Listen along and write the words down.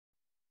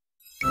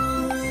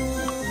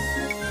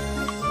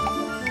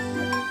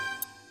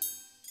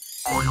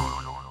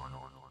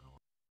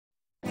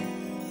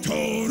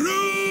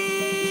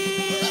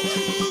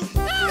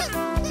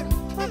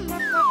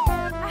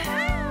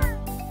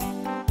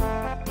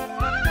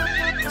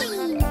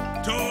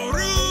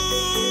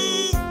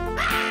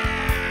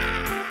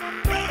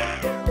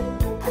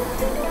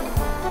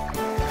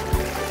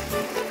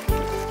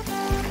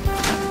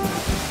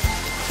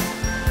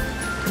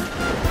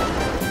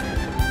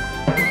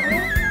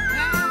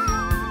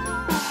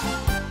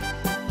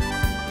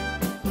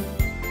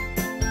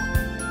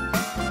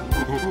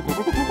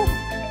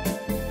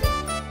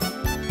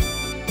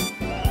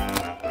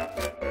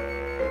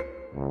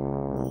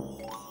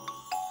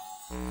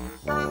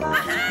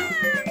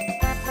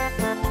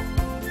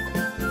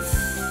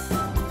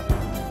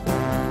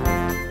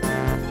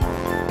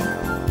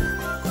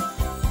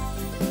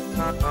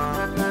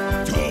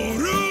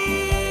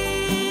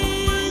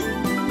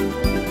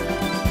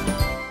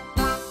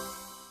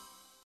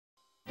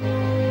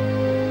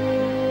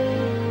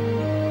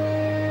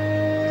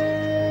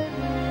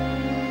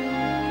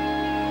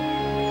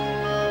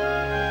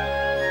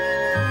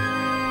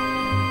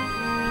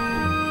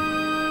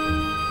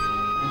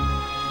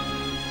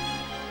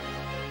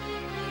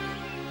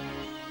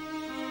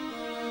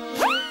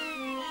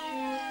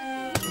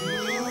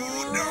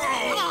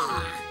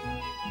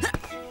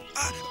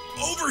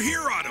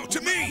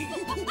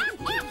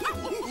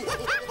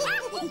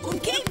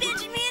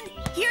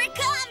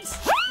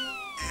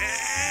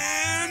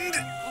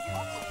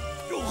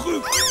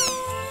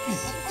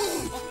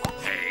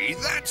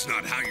That's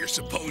not how you're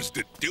supposed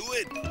to do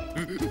it.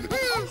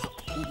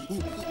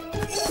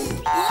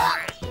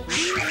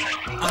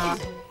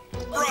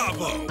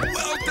 Bravo!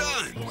 Well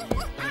done!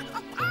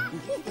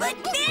 But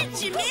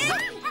Benjamin,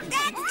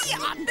 that's the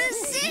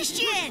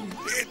opposition!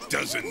 It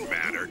doesn't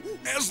matter,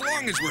 as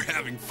long as we're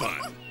having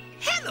fun.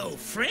 Hello,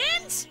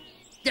 friends.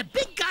 The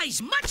big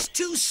guy's much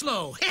too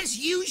slow, as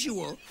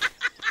usual.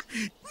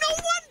 No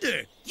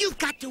wonder. You've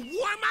got to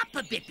warm up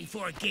a bit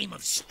before a game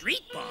of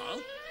street ball.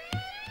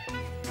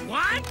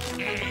 1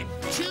 and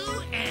 2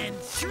 and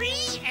 3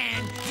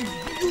 and... Hey!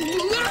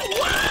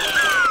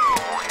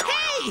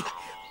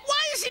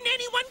 Why isn't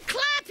anyone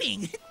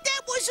clapping?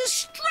 That was a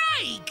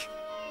strike!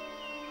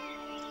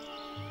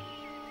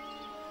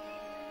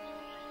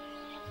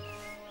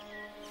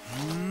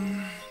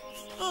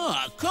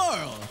 Ah,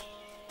 Carl.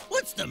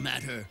 What's the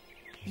matter?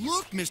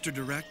 Look, Mr.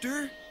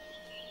 Director.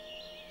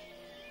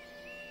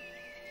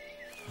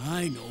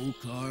 I know,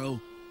 Carl.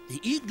 The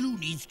igloo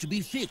needs to be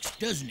fixed,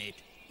 doesn't it?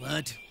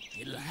 But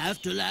it'll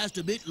have to last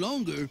a bit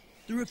longer.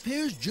 The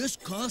repairs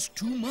just cost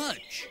too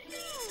much.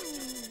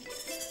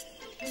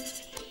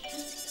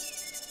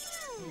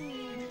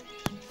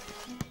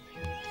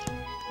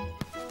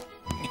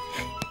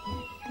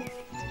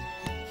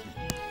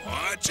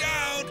 Watch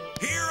out!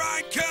 Here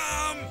I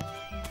come!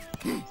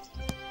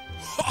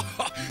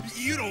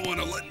 You don't want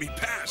to let me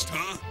past,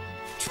 huh?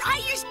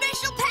 Try your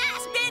special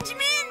pass,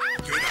 Benjamin!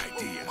 Good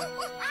idea.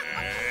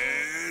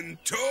 And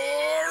Toru!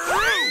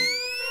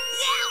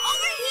 Yeah,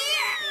 over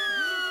here!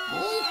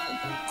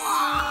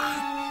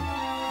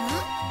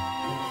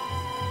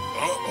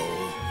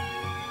 Uh-oh.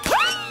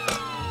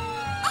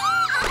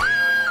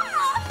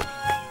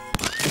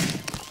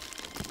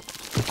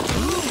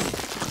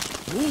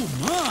 Oh,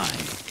 my!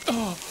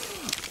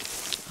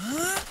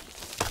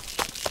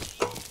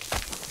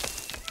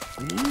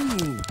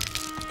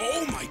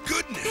 Oh, my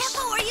goodness!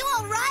 Peppo, are you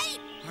all right?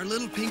 Our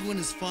little penguin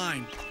is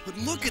fine, but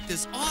look at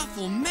this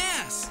awful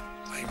mess.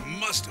 I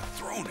must have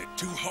thrown it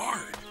too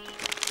hard.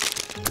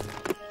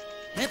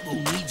 Peppo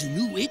needs a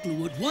new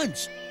igloo at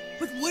once.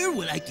 But where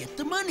will I get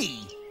the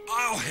money?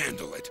 I'll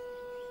handle it.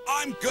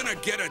 I'm gonna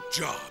get a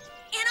job.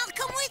 And I'll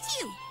come with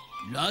you.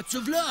 Lots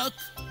of luck.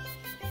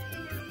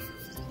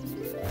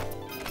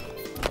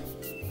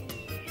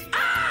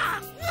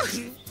 Ah!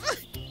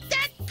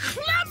 That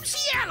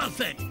clumsy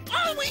elephant!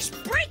 Always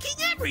breaking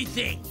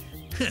everything!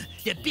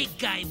 The big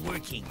guy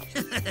working.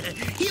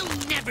 He'll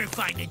never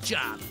find a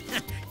job.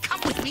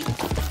 Come with me.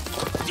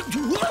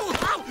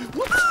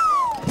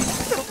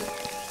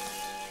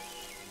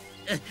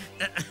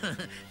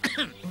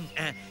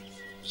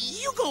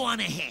 You go on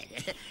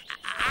ahead.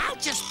 I'll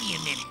just be a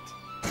minute.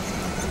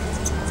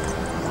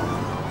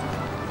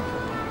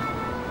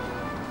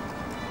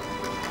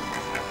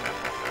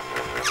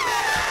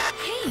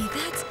 Hey,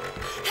 that's...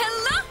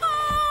 Hello!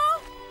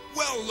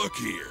 Well, look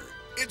here.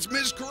 It's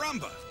Miss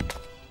Carumba.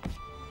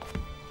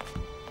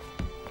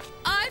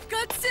 I've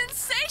got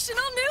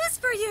sensational news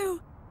for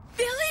you.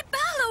 Billy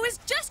Ballo is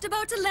just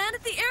about to land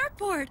at the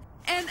airport,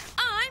 and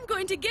I'm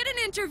going to get an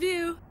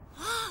interview.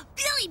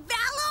 Billy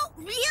Ballo?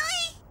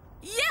 Really?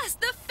 Yes,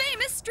 the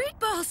famous street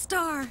ball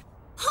star.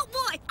 Oh,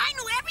 boy, I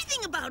know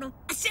everything about him.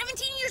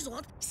 17 years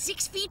old,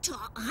 6 feet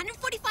tall,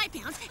 145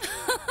 pounds.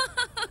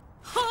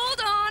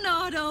 Hold on,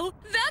 Otto.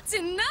 That's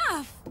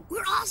enough.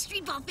 We're all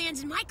street ball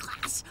fans in my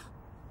class.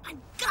 I've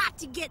got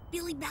to get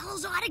Billy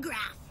Ballo's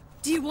autograph.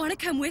 Do you want to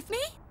come with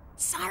me?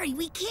 Sorry,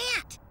 we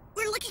can't.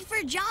 We're looking for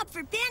a job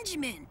for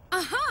Benjamin.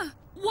 Uh-huh.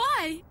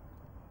 Why?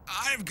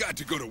 I've got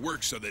to go to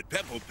work so that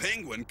Peppo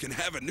Penguin can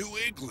have a new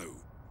igloo.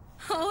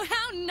 Oh,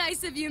 how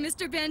nice of you,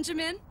 Mr.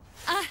 Benjamin.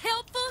 A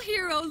helpful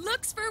hero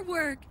looks for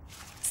work.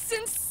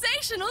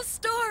 Sensational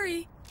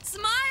story.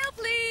 Smile,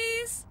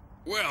 please.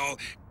 Well,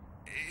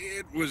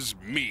 it was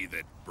me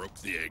that broke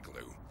the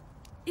igloo.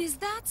 Is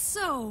that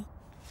so?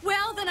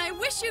 Well, then I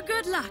wish you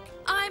good luck.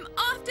 I'm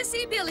off to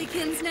see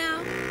Billykins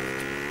now.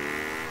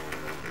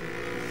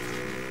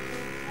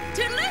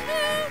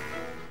 Toodaloo!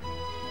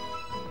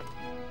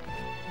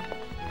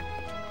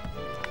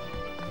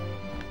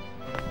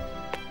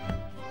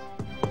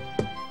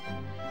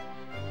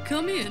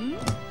 Come in.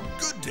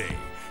 Good day.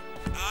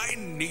 I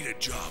need a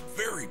job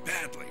very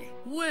badly.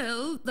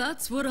 Well,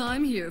 that's what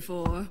I'm here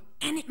for.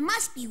 And it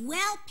must be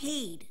well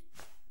paid.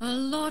 A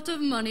lot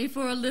of money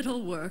for a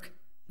little work.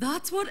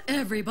 That's what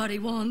everybody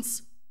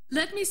wants.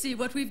 Let me see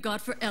what we've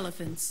got for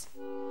elephants.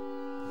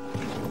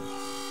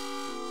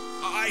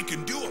 I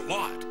can do a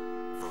lot.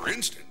 For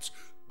instance,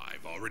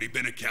 I've already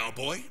been a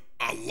cowboy,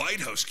 a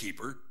lighthouse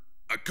keeper,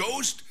 a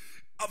ghost,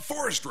 a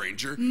forest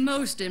ranger.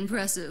 Most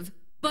impressive.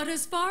 But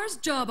as far as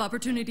job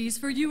opportunities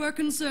for you are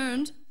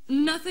concerned,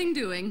 nothing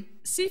doing.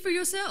 See for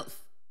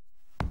yourself.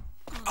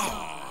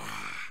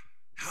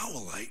 How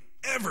will I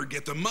ever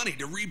get the money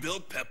to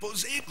rebuild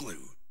Peppo's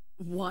igloo?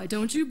 Why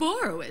don't you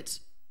borrow it?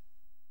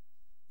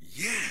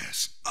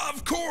 Yes,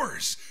 of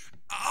course.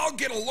 I'll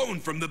get a loan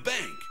from the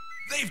bank.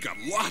 They've got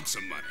lots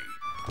of money.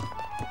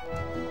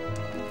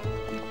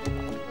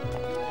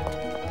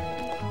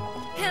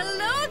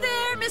 Hello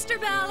there, Mr.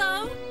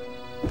 Ballo.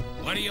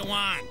 What do you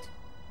want?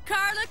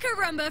 Carla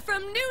Carumba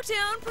from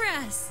Newtown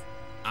Press.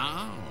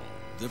 Oh,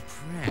 the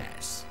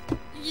press.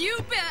 You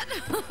bet.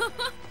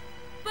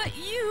 But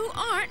you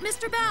aren't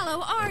Mr.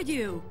 Ballo, are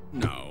you?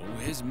 No,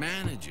 his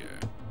manager.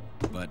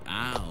 But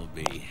I'll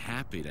be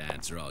happy to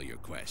answer all your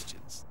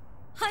questions.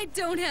 I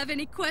don't have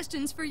any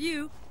questions for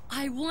you.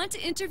 I want to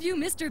interview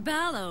Mr.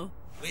 Ballo.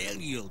 Well,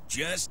 you'll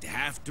just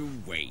have to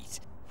wait.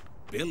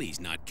 Billy's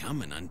not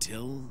coming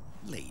until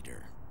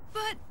later.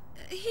 But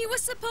he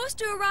was supposed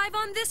to arrive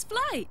on this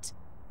flight.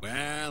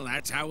 Well,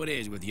 that's how it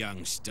is with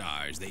young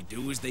stars. They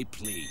do as they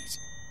please.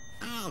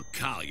 I'll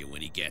call you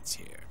when he gets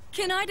here.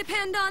 Can I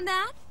depend on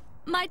that?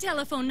 My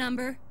telephone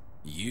number.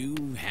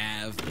 You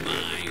have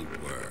my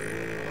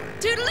word.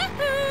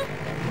 Toodaloo!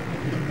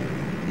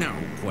 No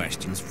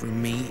questions for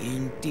me,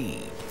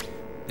 indeed.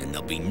 Then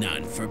there'll be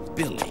none for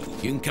Billy.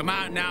 You can come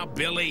out now,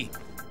 Billy.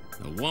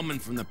 The woman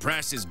from the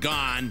press is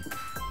gone.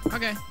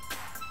 Okay.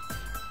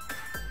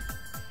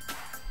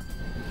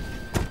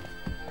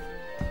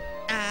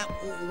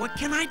 What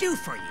can I do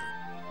for you?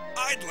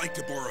 I'd like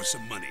to borrow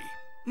some money.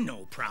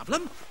 No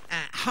problem.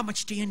 How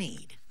much do you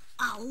need?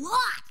 A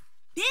lot.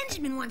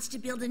 Benjamin wants to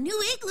build a new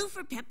igloo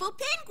for Peppo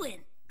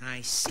Penguin.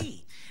 I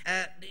see.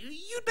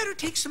 You'd better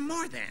take some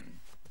more then.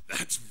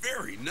 That's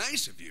very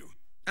nice of you.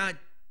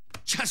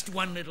 Just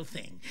one little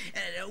thing.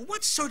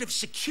 What sort of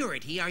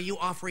security are you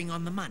offering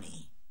on the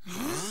money?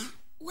 Huh?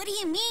 What do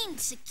you mean,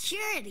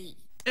 security?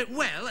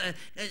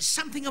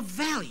 Something of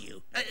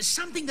value.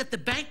 Something that the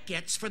bank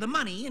gets for the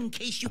money in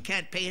case you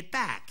can't pay it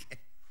back.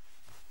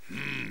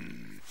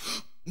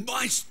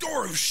 My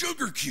store of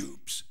sugar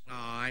cubes. Oh,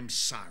 I'm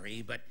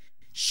sorry, but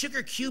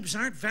sugar cubes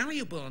aren't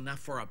valuable enough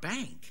for a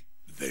bank.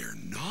 They're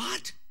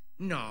not?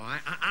 No,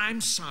 I'm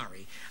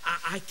sorry.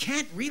 I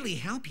can't really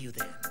help you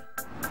then.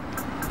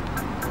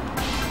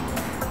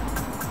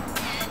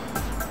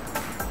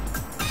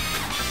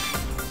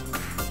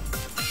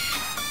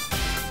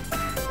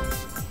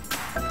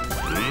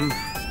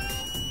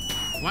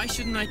 Why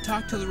shouldn't I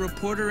talk to the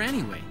reporter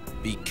anyway?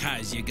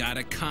 Because you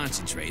gotta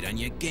concentrate on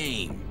your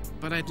game.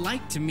 But I'd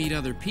like to meet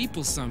other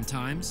people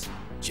sometimes.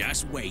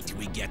 Just wait till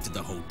we get to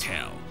the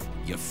hotel.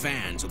 Your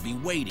fans will be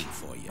waiting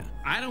for you.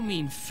 I don't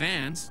mean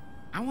fans.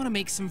 I want to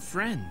make some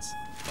friends.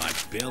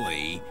 But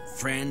Billy,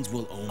 friends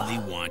will only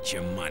want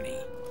your money.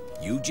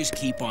 You just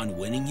keep on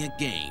winning your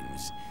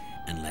games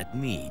and let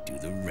me do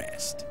the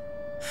rest.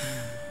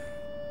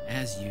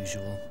 As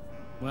usual.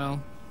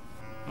 Well,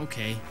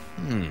 okay.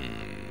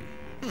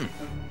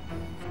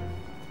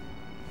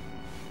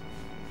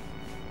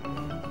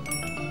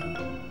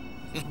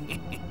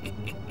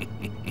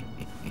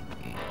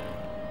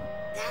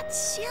 That's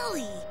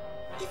silly.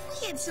 If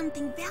we had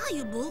something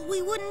valuable,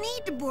 we wouldn't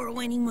need to borrow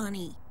any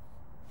money.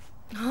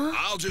 Huh?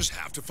 I'll just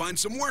have to find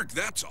some work,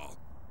 that's all.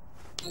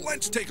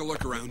 Let's take a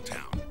look around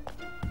town.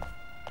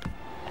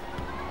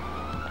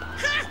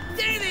 Ha!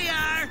 There they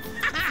are!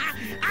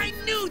 I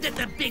knew that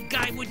the big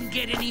guy wouldn't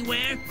get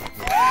anywhere.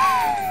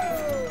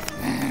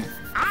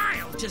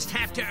 I'll just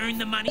have to earn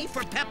the money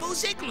for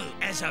Peppo's igloo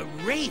as a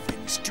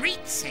raving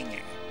street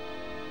singer.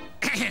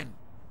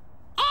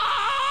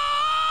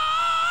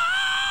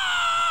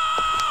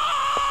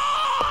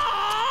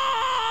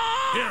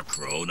 Here,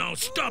 Crow, now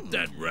stop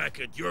that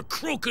racket. Your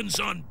croaking's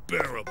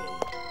unbearable.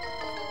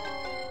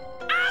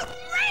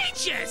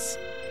 Outrageous!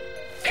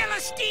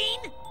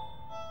 Philistine!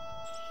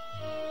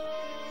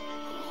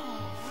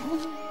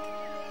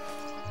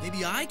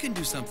 Maybe I can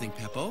do something,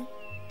 Peppo.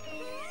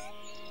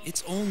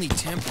 It's only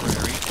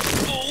temporary.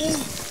 Oh!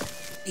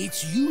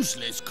 It's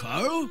useless,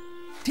 Carl.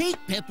 Take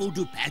Peppo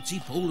to Patsy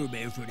Polar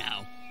Bear for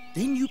now.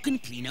 Then you can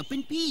clean up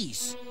in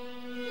peace.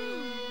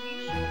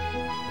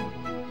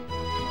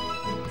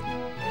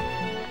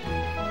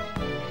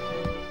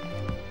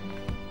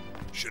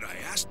 Should I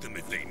ask them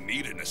if they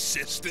need an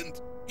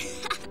assistant?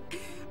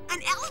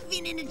 An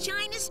elephant in a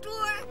China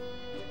store?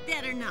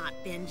 Better not,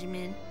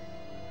 Benjamin.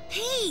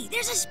 Hey,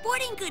 there's a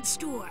sporting goods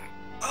store.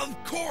 Of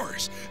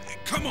course.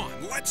 Come on,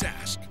 let's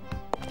ask.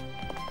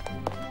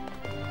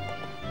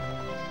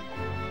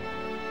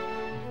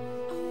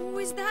 Oh,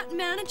 is that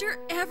manager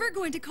ever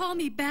going to call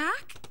me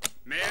back?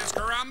 Miss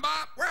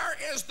Carumba, where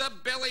is the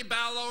Billy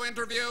Ballo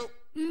interview?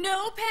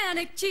 No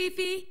panic,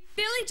 Chiefy.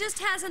 Billy just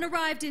hasn't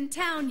arrived in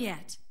town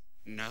yet.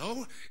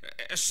 No?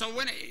 So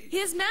when...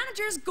 His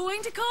manager's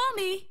going to call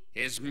me.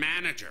 His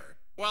manager?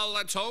 Well,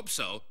 let's hope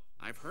so.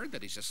 I've heard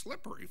that he's a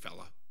slippery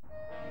fella.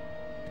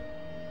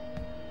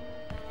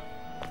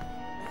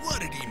 What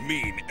did he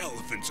mean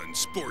elephants and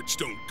sports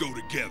don't go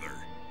together?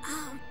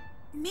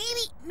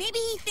 Maybe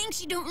he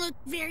thinks you don't look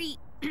very,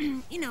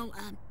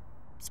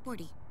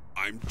 sporty.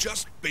 I'm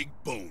just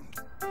big-boned.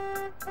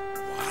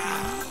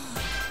 Wow.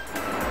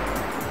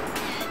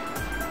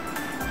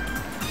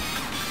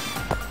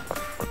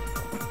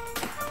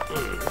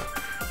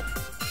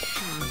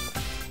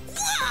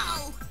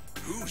 Whoa!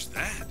 Who's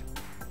that?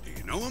 Do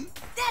you know him?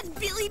 That's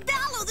Billy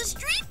Ballo, the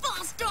street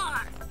ball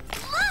star!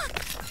 Look!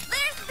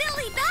 There's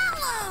Billy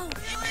Ballo!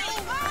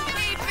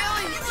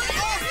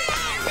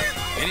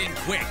 Get in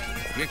quick.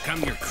 Here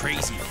come your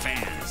crazy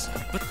fans.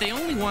 But they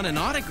only want an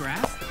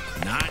autograph.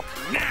 Not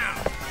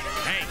now.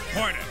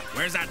 Porter,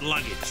 where's that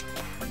luggage?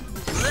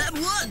 At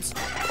once!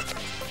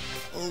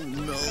 Oh,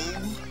 no.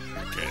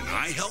 Can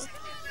I help?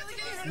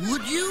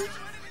 Would you?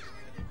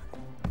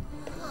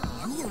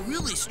 You're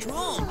really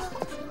strong.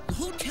 The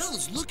hotel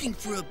is looking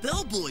for a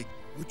bellboy.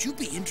 Would you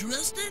be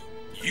interested?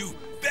 You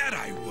bet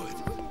I would.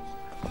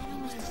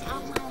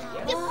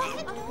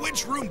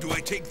 Which room do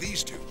I take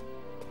these to?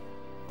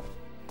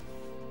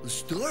 A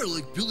star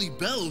like Billy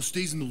Ballo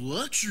stays in the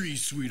luxury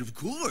suite, of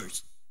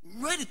course.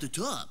 Right at the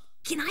top.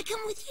 Can I come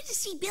with you to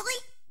see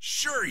Billy?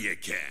 Sure you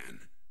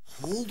can.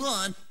 Hold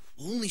on.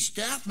 Only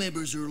staff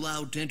members are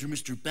allowed to enter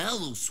Mr.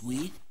 Ballo's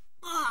suite.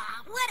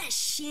 Aw, what a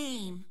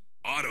shame.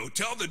 Otto,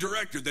 tell the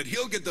director that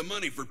he'll get the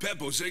money for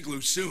Peppo's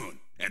igloo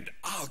soon. And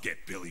I'll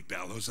get Billy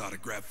Ballo's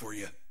autograph for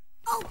you.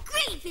 Oh,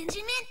 great,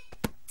 Benjamin.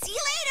 See you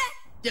later.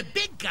 The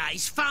big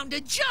guy's found a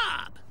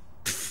job.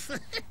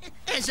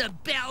 As a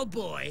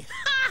bellboy.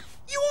 Ha!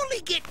 You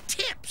only get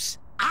tips.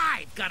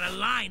 I've got a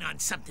line on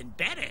something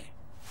better.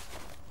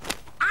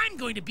 I'm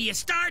going to be a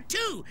star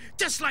too,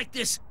 just like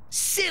this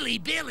silly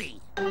Billy.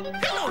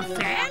 Hello,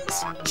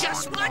 fans.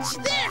 Just watch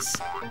this.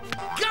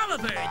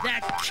 Gulliver,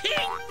 the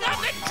king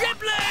of the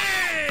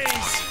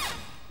dribblers.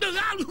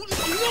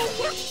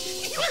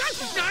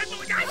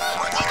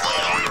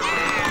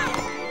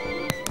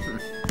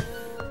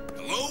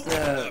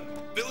 Hello?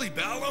 Billy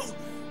Ballo?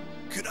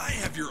 Could I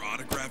have your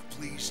autograph,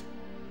 please?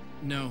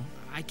 No,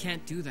 I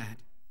can't do that.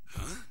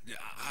 Huh?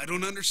 I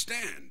don't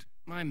understand.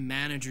 My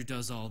manager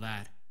does all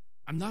that.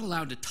 I'm not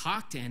allowed to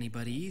talk to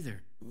anybody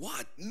either.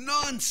 What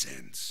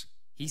nonsense!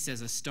 He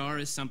says a star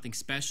is something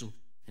special,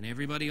 and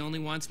everybody only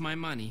wants my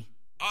money.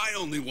 I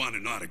only want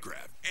an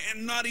autograph,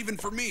 and not even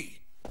for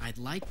me. I'd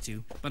like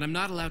to, but I'm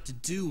not allowed to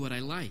do what I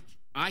like.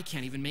 I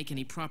can't even make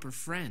any proper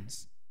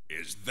friends.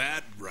 Is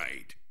that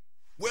right?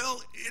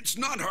 Well, it's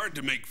not hard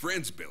to make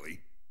friends, Billy.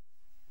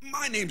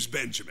 My name's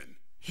Benjamin.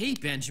 Hey,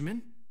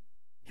 Benjamin.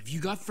 Have you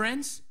got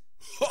friends?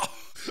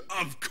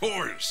 Of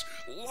course,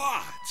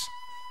 lots.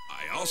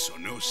 I also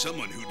know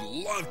someone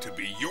who'd love to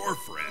be your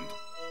friend.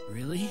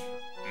 Really?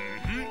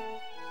 Mm-hmm.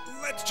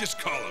 Let's just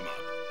call him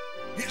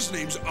up. His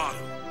name's Otto.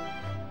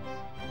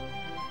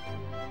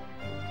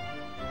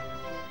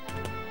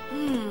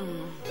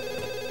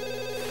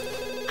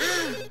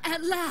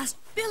 At last,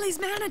 Billy's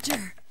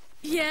manager.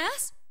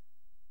 Yes?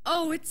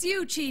 Oh, it's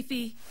you,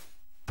 Chiefy.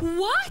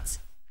 What?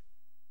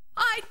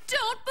 I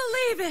don't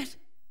believe it.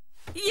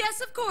 Yes,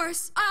 of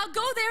course. I'll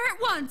go there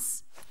at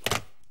once.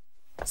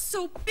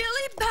 So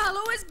Billy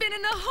Ballo has been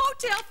in the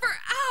hotel for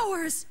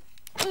hours.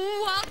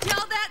 I'll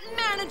tell that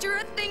manager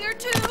a thing or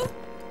two.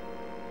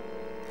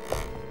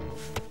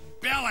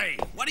 Billy,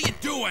 what are you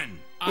doing?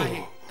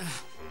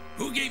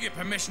 Who gave you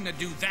permission to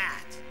do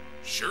that?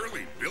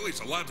 Surely Billy's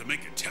allowed to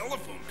make a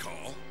telephone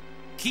call.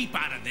 Keep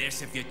out of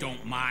this if you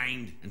don't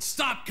mind. And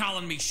stop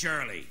calling me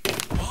Shirley.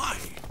 Why?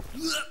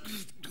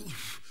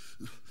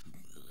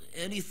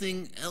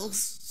 Anything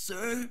else,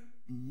 sir?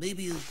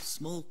 Maybe a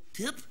small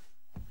tip?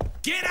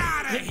 Get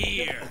out of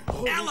here!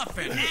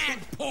 Elephant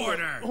and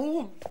Porter!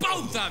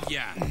 Both of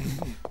you!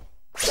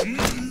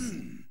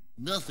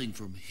 Nothing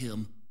from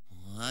him.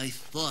 I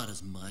thought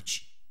as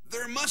much.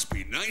 There must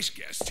be nice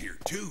guests here,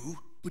 too.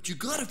 But you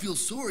gotta feel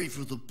sorry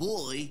for the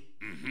boy.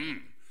 Mm-hmm.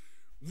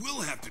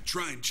 We'll have to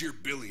try and cheer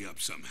Billy up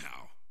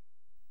somehow.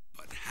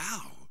 But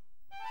how?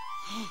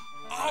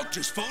 I'll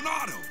just phone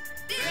Otto.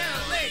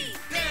 Billy!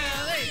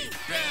 Billy!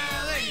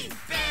 Billy!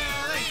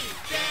 Billy!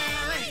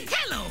 Billy!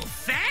 Hello,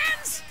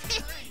 fans!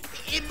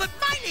 But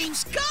my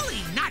name's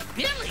Gully, not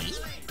Billy.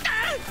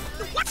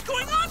 What's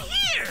going on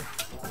here?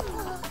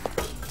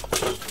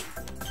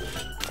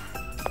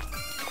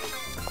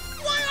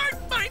 Why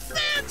aren't my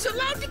fans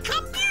allowed to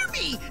come near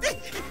me?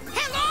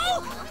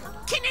 Hello?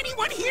 Can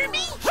anyone hear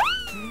me?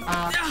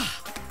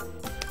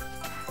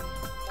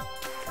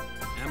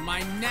 Am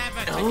I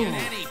never to get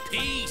any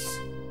peace?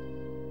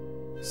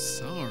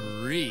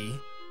 Sorry.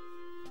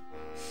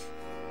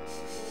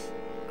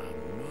 A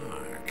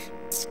mark.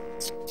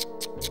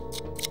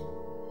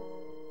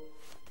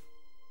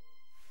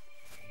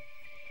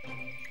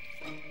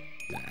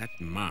 That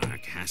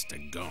mark has to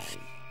go.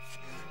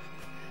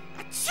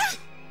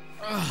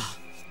 Ugh,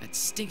 that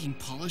stinking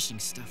polishing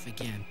stuff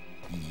again.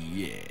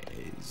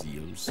 Yes,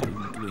 you'll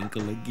soon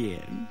twinkle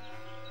again.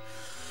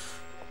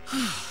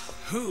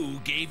 Who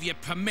gave you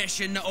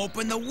permission to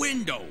open the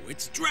window?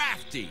 It's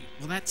drafty.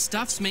 Well, that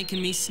stuff's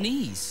making me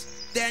sneeze.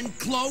 Then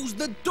close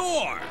the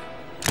door.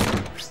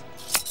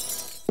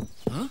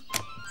 Huh?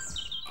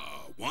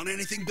 Want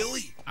anything,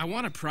 Billy? I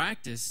want to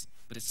practice,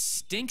 but it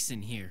stinks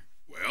in here.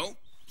 Well,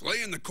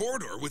 play in the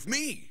corridor with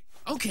me.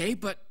 Okay,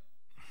 but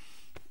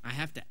I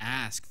have to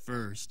ask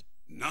first.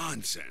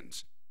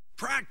 Nonsense.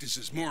 Practice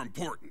is more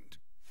important.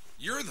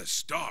 You're the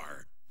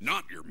star,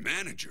 not your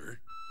manager.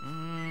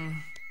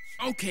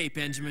 Okay,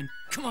 Benjamin,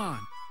 come on.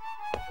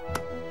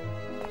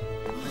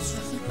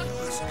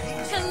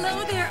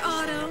 Hello there,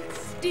 Otto.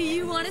 Do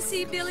you want to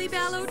see Billy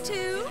Ballo,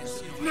 too?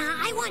 Nah,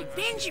 I want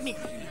Benjamin.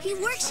 He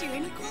works here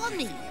and he called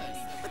me.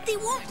 But they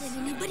won't let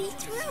anybody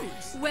through.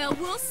 Well,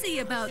 we'll see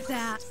about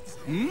that.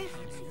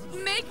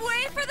 Make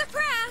way for the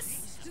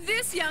press.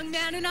 This young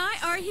man and I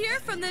are here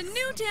from the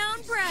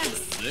Newtown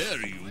Press.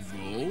 There you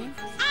go.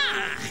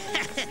 Ah,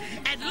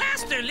 at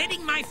last they're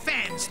letting my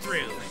fans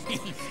through.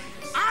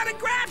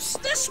 Autographs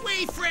this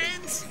way,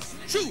 friends.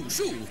 Shoo,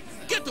 shoo.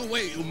 Get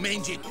away, you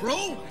mangy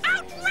crow.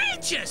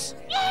 Outrageous!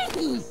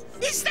 Ooh,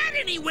 is that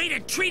any way to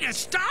treat a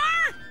star?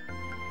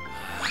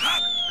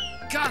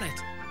 Got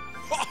it.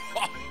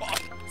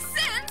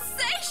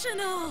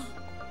 Sensational!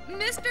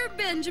 Mr.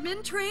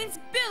 Benjamin trains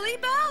Billy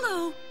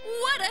Ballo.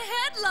 What a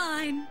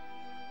headline!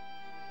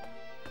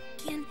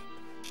 Can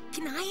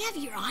I have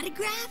your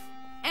autograph?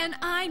 And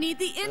I need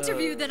the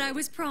interview that I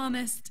was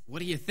promised. What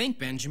do you think,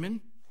 Benjamin?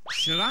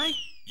 Should I?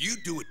 You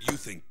do what you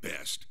think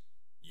best.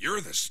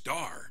 You're the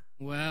star.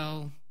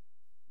 Well,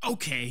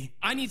 okay.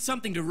 I need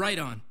something to write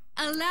on.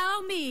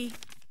 Allow me.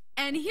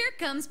 And here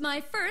comes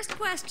my first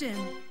question.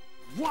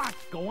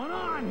 What's going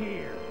on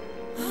here?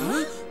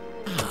 A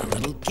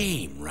little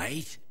game,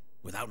 right?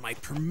 Without my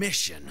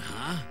permission,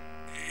 huh?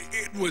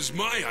 It was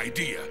my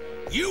idea.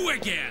 You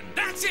again!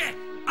 That's it!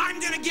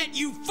 I'm gonna get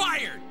you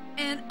fired!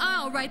 And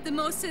I'll write the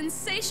most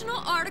sensational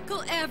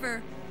article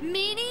ever.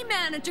 Meanie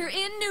manager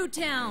in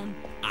Newtown.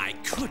 I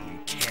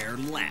couldn't care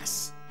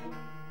less.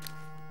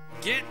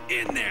 Get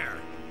in there!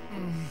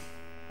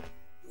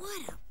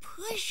 What a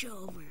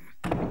pushover.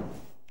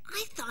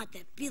 I thought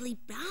that Billy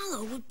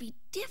Ballo would be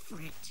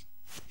different.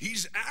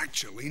 He's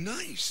actually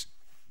nice,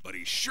 but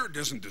he sure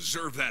doesn't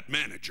deserve that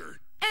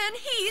manager. And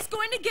he's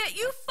going to get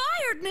you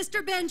fired,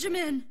 Mr.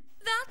 Benjamin.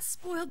 That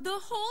spoiled the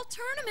whole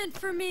tournament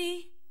for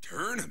me.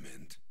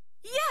 Tournament?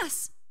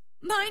 Yes.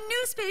 My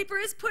newspaper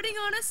is putting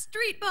on a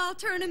street ball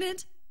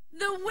tournament.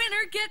 The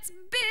winner gets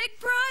big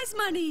prize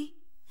money.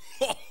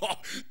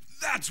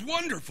 That's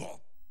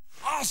wonderful.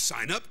 I'll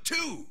sign up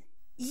too.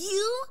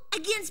 You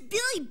against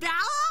Billy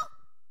Ballo?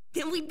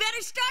 Then we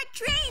better start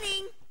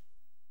training.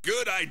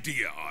 Good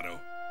idea, Otto.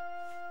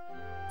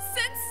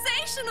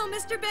 Sensational,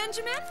 Mr.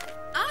 Benjamin.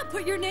 I'll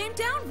put your name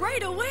down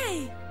right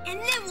away. And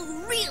then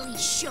we'll really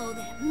show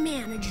that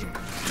manager.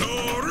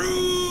 Toru!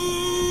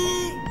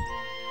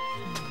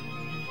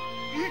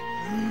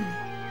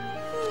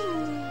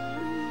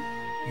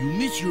 You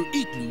miss your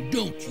igloo,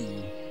 don't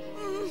you?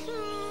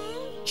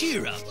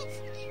 Cheer up.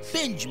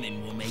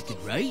 Benjamin will make it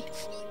right.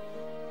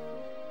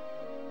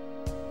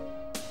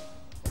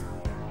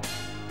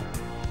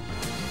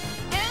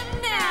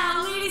 And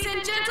now, ladies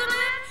and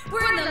gentlemen,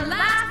 we're in the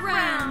last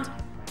round.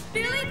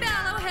 Billy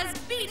Ballo has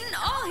beaten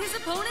all his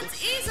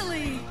opponents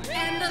easily.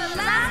 And the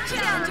last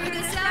challenger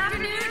this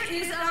afternoon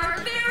is our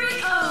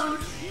very own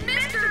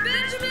Mr.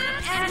 Benjamin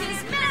and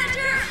his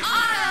manager,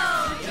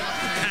 Otto.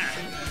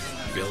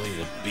 Billy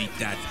will beat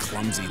that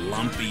clumsy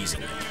lump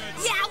easily.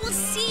 Yeah, we'll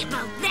see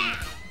about that.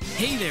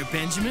 Hey there,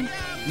 Benjamin.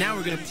 Now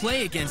we're gonna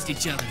play against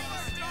each other.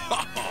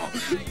 Oh,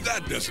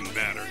 that doesn't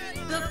matter.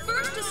 The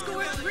first to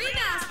score 3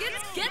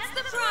 baskets gets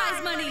the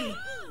prize money.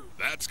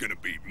 That's gonna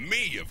be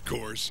me, of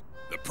course.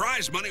 The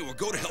prize money will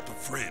go to help a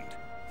friend.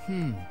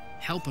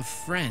 Help a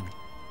friend.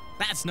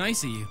 That's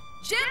nice of you.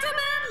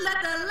 Gentlemen,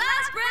 let the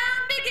last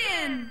round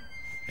begin.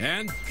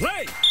 And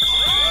play!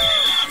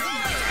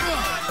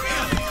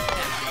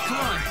 Come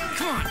on,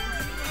 come on.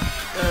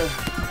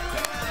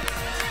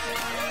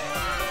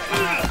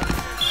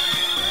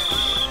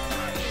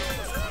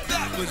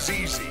 That was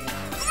easy.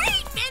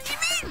 Great,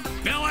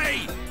 Benjamin!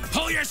 Billy,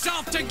 pull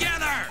yourself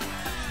together!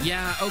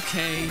 Yeah,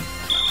 okay.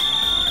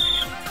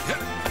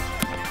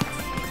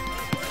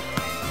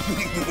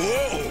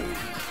 Whoa!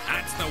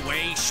 That's the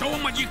way. Show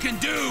him what you can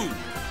do.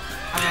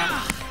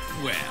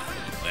 Well,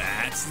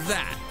 that's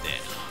that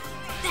then.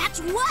 That's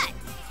what?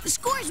 The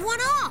score's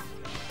 1-all.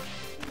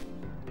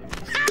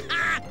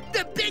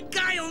 The big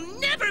guy'll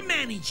never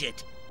manage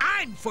it.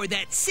 I'm for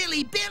that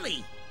silly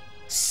Billy.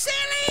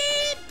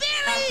 Silly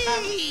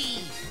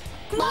Billy!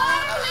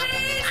 Quiet,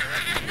 please.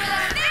 The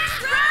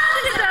next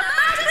round is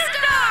about to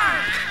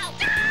start.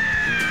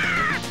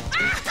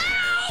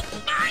 Help!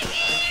 My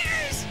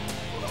ears!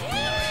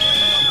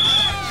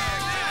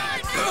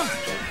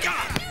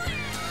 God!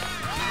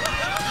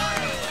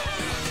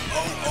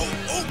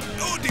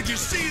 Oh, did you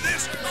see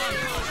this?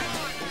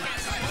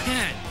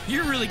 Man,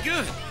 you're really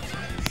good.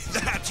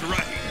 That's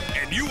right.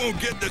 And you won't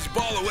get this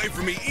ball away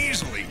from me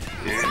easily.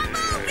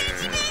 Bravo,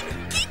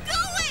 Benjamin! Keep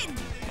going!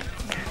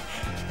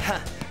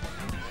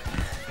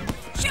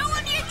 Show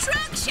him your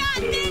trunk shot,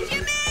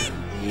 Benjamin!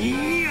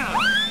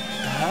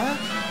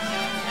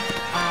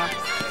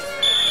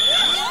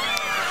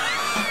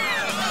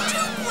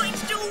 2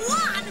 points to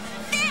 1!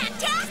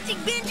 Fantastic,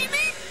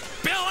 Benjamin!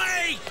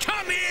 Billy,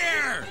 come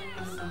here!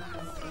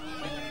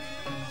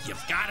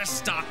 You've got to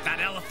stop that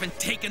elephant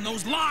taking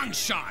those long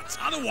shots.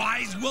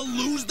 Otherwise, we'll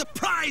lose the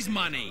prize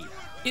money.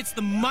 It's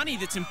the money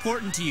that's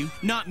important to you,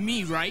 not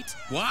me, right?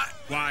 What?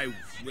 Why,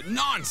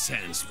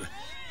 nonsense.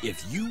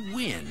 If you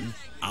win,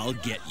 I'll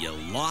get you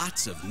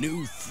lots of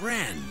new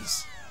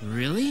friends.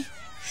 Really?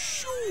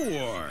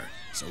 Sure.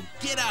 So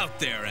get out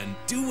there and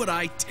do what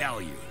I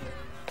tell you.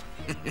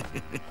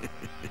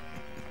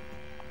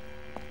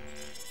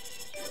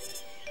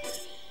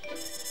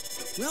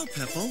 Well,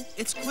 Peppo,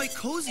 it's quite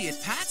cozy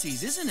at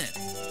Patsy's, isn't it?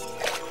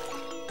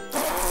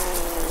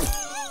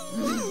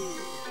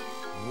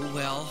 Oh,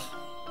 well,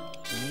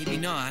 maybe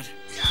not.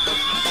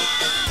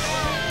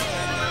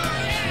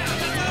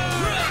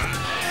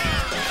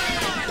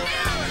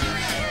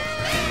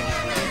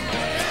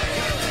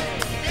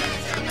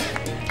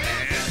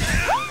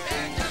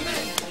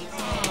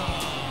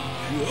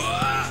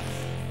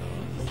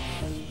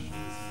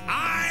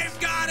 I've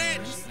got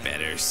it!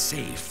 Better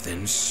safe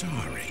than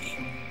sorry.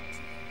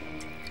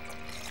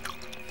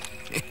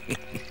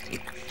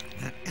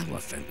 That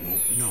elephant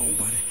won't know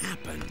what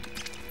happened.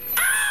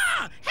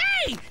 Ah!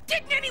 Hey!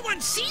 Didn't anyone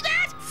see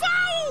that?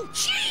 Foul!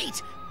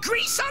 Cheat!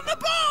 Grease on the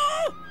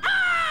ball!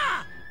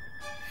 Ah!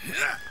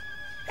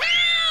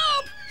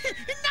 Help!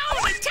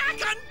 Now an attack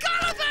on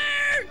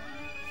Gulliver!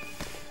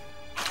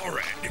 All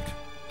right.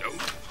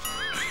 Don't.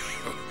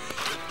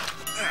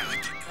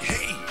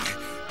 Hey.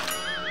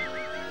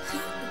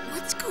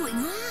 What's going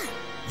on?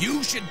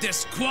 You should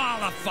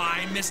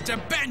disqualify Mr.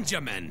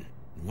 Benjamin.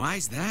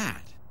 Why's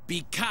that?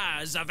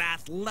 Because of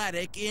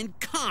athletic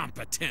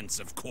incompetence,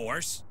 of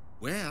course.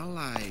 Well,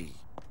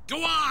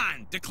 Go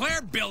on!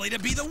 Declare Billy to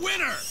be the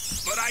winner!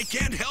 But I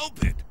can't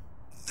help it.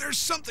 There's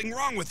something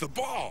wrong with the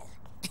ball.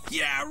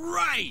 Yeah,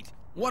 right!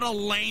 What a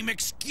lame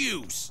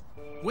excuse!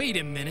 Wait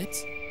a minute.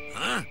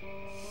 Huh?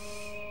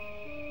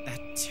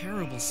 That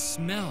terrible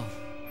smell.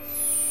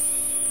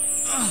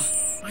 Ugh,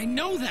 I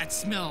know that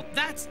smell.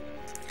 That's...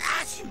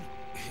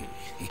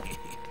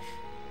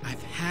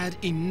 I've had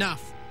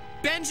enough.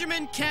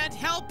 Benjamin can't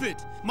help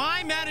it.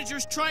 My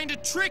manager's trying to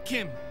trick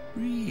him.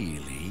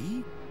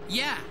 Really?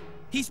 Yeah,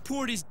 he's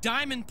poured his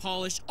diamond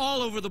polish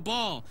all over the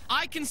ball.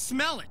 I can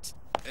smell it.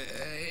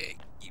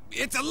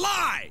 It's a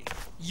lie!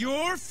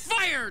 You're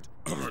fired!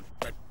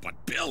 But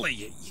Billy,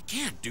 you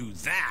can't do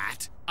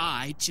that.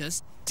 I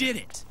just did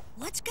it.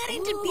 What's got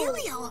into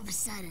Billy all of a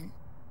sudden?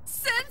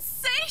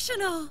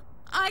 Sensational!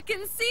 I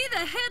can see the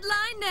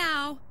headline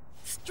now.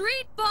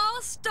 Street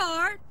ball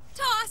star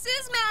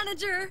tosses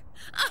manager.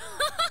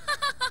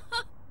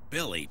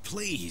 Billy,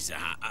 please,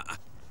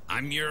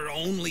 I'm your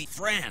only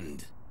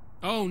friend.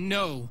 Oh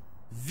no,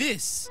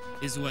 this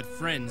is what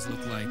friends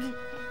look like.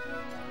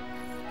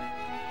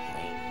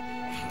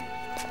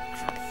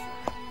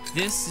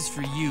 This is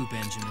for you,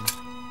 Benjamin.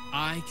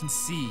 I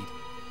concede.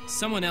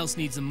 Someone else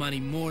needs the money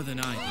more than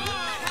I do.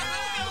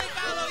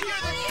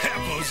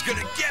 Peppo's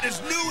gonna get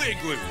his new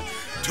igloo.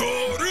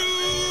 Toru!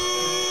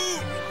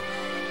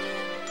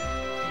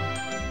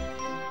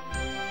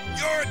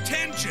 Your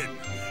attention!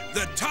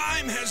 The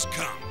time has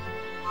come.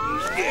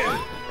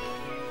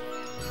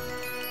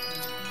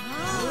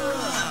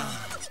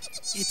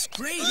 It's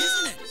great,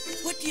 isn't it?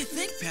 What do you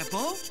think,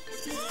 Peppo?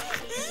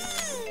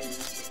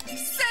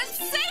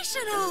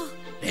 Sensational!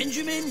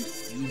 Benjamin,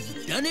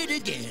 you've done it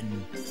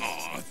again.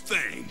 Aw,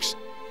 thanks.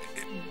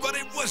 But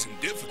it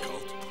wasn't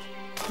difficult.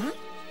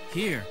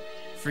 Here,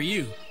 for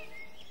you.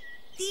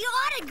 The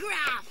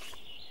autograph!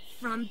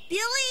 From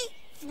Billy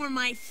for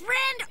my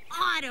friend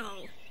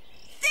Otto.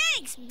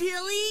 Thanks,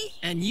 Billy!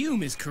 And you,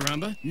 Miss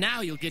Caramba.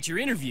 Now you'll get your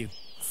interview.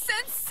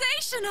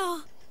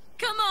 Sensational!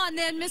 Come on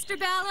then, Mr.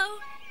 Ballo.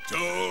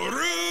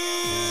 Toru!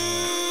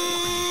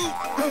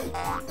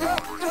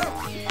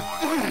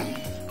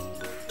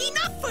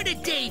 Enough for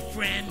today,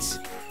 friends.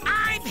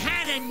 I've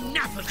had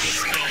enough of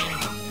this game.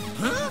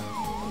 Huh?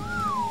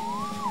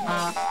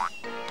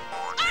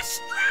 A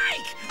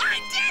strike! I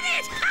did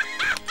it!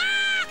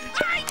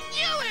 I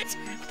knew it!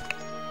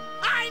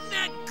 I'm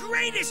the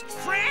greatest,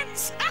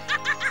 friends!